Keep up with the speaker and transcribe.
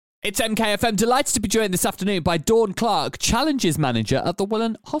It's MKFM. Delighted to be joined this afternoon by Dawn Clark, Challenges Manager at the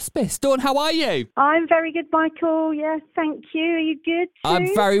Willen Hospice. Dawn, how are you? I'm very good, Michael. Yes, thank you. Are you good too?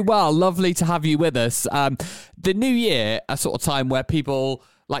 I'm very well. Lovely to have you with us. The new year, a sort of time where people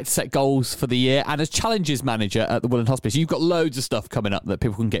like to set goals for the year. And as Challenges Manager at the Willen Hospice, you've got loads of stuff coming up that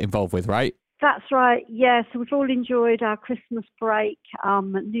people can get involved with, right? That's right. Yes, we've all enjoyed our Christmas break.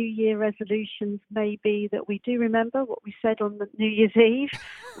 New Year resolutions maybe that we do remember what we said on the New Year's Eve.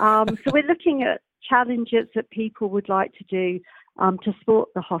 So we're looking at challenges that people would like to do to support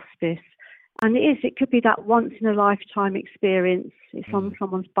the hospice. And it could be that once in a lifetime experience. It's on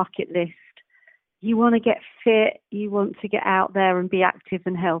someone's bucket list. You want to get fit, you want to get out there and be active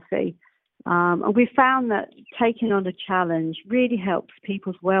and healthy. And we've found that taking on a challenge really helps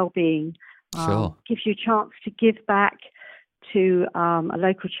people's well-being. Sure. Gives you a chance to give back to a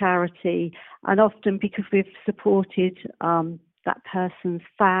local charity, and often because we've supported that person's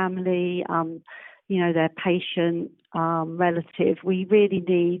family, their patient, relative, we really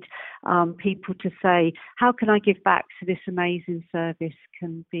need people to say, how can I give back so this amazing service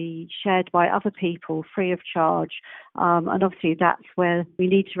can be shared by other people free of charge? And obviously that's where we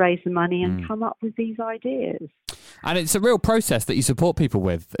need to raise the money and come up with these ideas. And it's a real process that you support people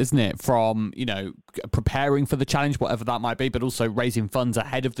with, isn't it? From, preparing for the challenge, whatever that might be, but also raising funds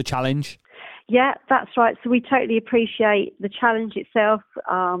ahead of the challenge. Yeah, that's right. So we totally appreciate the challenge itself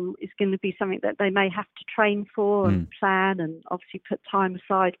is going to be something that they may have to train for and plan and obviously put time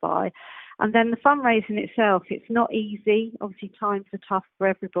aside by. And then the fundraising itself, it's not easy. Obviously, times are tough for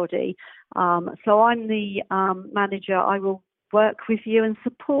everybody. So I'm the manager. I will work with you and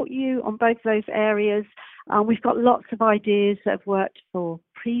support you on both those areas. We've got lots of ideas that have worked for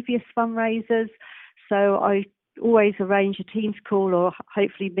previous fundraisers. So I always arrange a Teams call or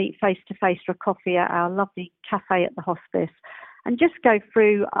hopefully meet face-to-face for a coffee at our lovely cafe at the hospice and just go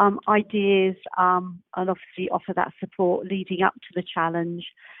through ideas and obviously offer that support leading up to the challenge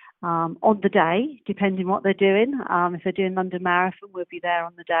on the day, depending what they're doing. If they're doing London Marathon, we'll be there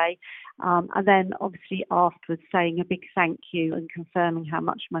on the day. And then obviously afterwards saying a big thank you and confirming how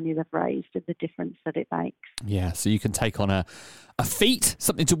much money they've raised and the difference that it makes. Yeah, so you can take on a feat,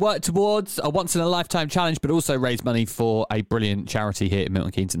 something to work towards, a once-in-a-lifetime challenge, but also raise money for a brilliant charity here in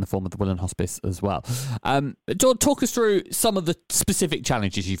Milton Keynes in the form of the Willen Hospice as well. Dawn, talk us through some of the specific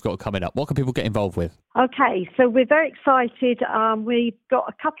challenges you've got coming up. What can people get involved with? Okay, so we're very excited. We've got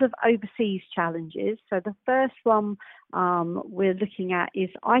a couple of overseas challenges. So the first one we're looking at is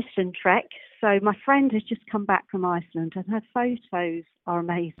Iceland Trek. So my friend has just come back from Iceland and her photos are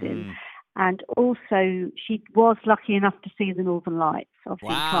amazing. And also, she was lucky enough to see the Northern Lights.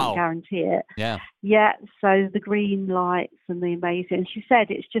 Obviously, you can't guarantee it. Yeah, so the green lights and the amazing. She said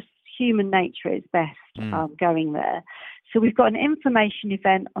it's just human nature at its best going there. So we've got an information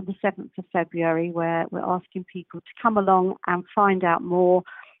event on the 7th of February where we're asking people to come along and find out more.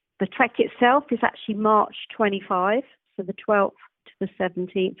 The trek itself is actually March 25, so the 12th to the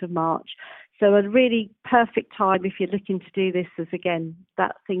 17th of March. So a really perfect time if you're looking to do this as, again,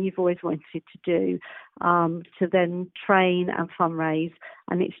 that thing you've always wanted to do, to then train and fundraise.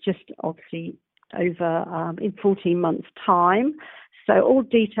 And it's just obviously over in 14 months' time. So all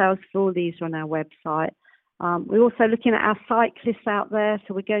details for all these are on our website. We're also looking at our cyclists out there.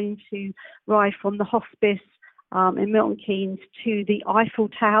 So we're going to ride from the hospice in Milton Keynes to the Eiffel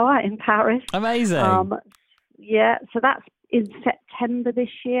Tower in Paris. Amazing. So that's in September this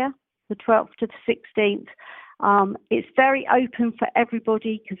year, the 12th to the 16th. It's very open for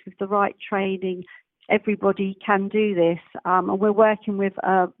everybody because with the right training, everybody can do this. And we're working with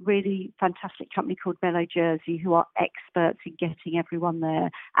a really fantastic company called Mellow Jersey who are experts in getting everyone there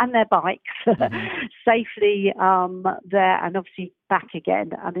and their bikes safely there and obviously back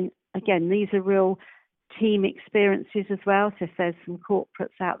again. I mean, again, these are real team experiences as well. So if there's some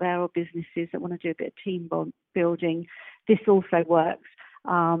corporates out there or businesses that want to do a bit of team building, this also works.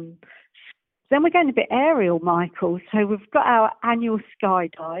 Then we're going a bit aerial, Michael. So we've got our annual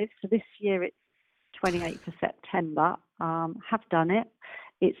skydive. So this year it's 28th of September. Have done it.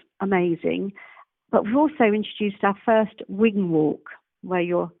 It's amazing. But we've also introduced our first wing walk where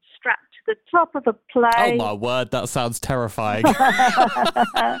you're strapped to the top of a plane. Oh my word, that sounds terrifying.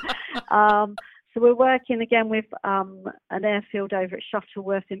 So we're working again with an airfield over at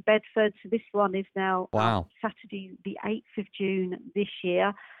Shuttleworth in Bedford. So this one is now Saturday the 8th of June this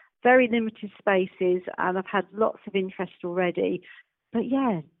year. Very limited spaces and I've had lots of interest already. But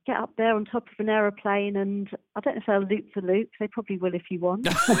yeah, get up there on top of an aeroplane and I don't know if they'll loop the loop. They probably will if you want.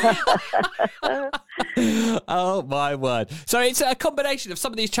 Oh my word. So it's a combination of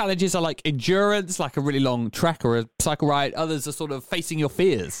some of these challenges are like endurance, like a really long trek or a cycle ride. Others are sort of facing your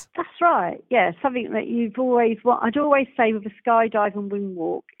fears. right. Yeah, something that you've always want. I'd always say with a skydive and wing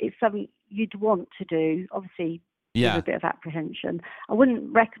walk, it's something you'd want to do. Obviously, with a bit of apprehension. I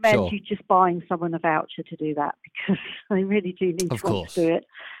wouldn't recommend you just buying someone a voucher to do that because they really do need to want to do it.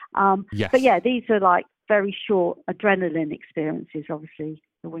 But yeah, these are like very short adrenaline experiences, obviously,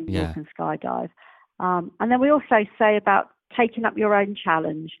 the wing walk and skydive. And then we also say about taking up your own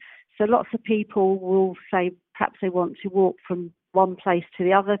challenge. So lots of people will say perhaps they want to walk from one place to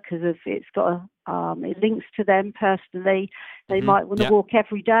the other because it's got it links to them personally. They might want to walk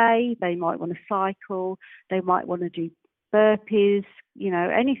every day. They might want to cycle. They might want to do burpees.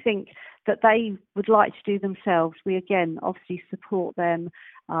 Anything that they would like to do themselves. We again obviously support them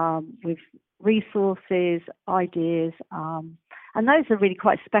with resources, ideas, and those are really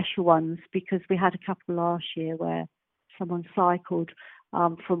quite special ones because we had a couple last year where someone cycled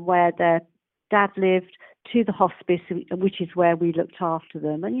from where their dad lived to the hospice, which is where we looked after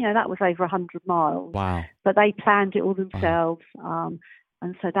them. And, that was over 100 miles. Wow. But they planned it all themselves. And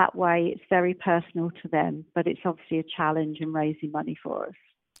so that way it's very personal to them. But it's obviously a challenge in raising money for us.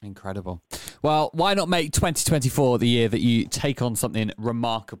 Incredible. Well, why not make 2024 the year that you take on something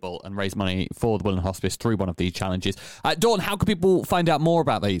remarkable and raise money for the Willen Hospice through one of these challenges? Dawn, how can people find out more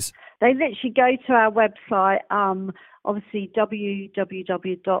about these? They literally go to our website, obviously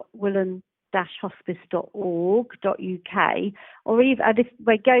www.willen-hospice.org.uk, or even and if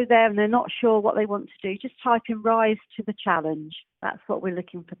they go there and they're not sure what they want to do, just type in Rise to the Challenge. That's what we're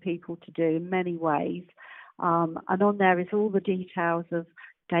looking for people to do in many ways. And on there is all the details of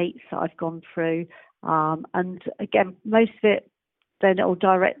dates that I've gone through. And again, most of it, then it will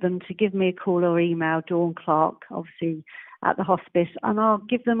direct them to give me a call or email, Dawn Clark, obviously, at the hospice, and I'll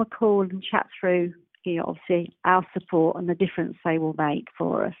give them a call and chat through, obviously, our support and the difference they will make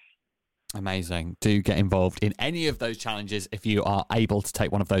for us. Amazing. Do get involved in any of those challenges if you are able to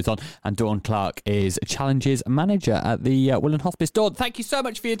take one of those on. And Dawn Clark is Challenges Manager at the Willen Hospice. Dawn, thank you so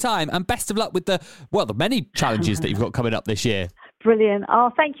much for your time and best of luck with the many challenges that you've got coming up this year. Brilliant. Oh,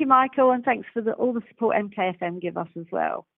 thank you, Michael, and thanks for all the support MKFM give us as well.